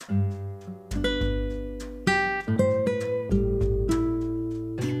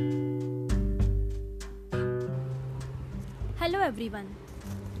everyone.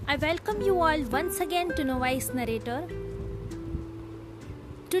 I welcome you all once again to Novice Narrator.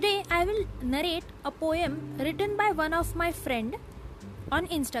 Today I will narrate a poem written by one of my friend on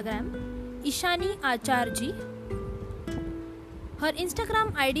Instagram, Ishani Acharji. Her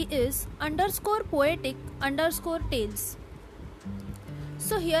Instagram ID is _poetic_tales.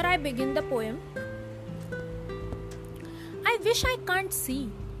 So here I begin the poem. I wish I can't see.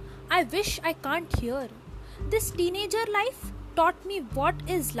 I wish I can't hear. This teenager life taught me what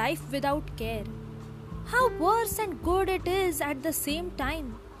is life without care. How worse and good it is at the same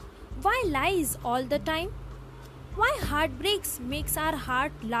time. Why lies all the time? Why heartbreaks makes our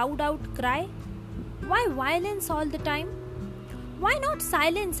heart loud out cry? Why violence all the time? Why not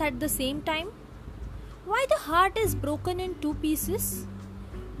silence at the same time? Why the heart is broken in two pieces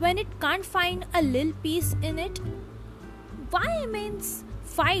when it can't find a little piece in it? Why immense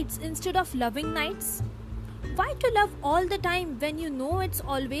fights instead of loving nights? Why to love all the time when you know it's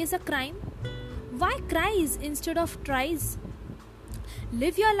always a crime? Why cries instead of tries?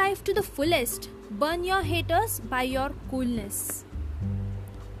 Live your life to the fullest. Burn your haters by your coolness.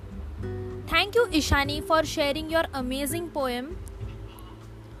 Thank you, Ishani, for sharing your amazing poem.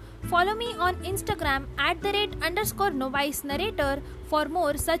 Follow me on Instagram @_novice narrator for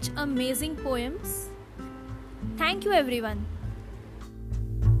more such amazing poems. Thank you, everyone.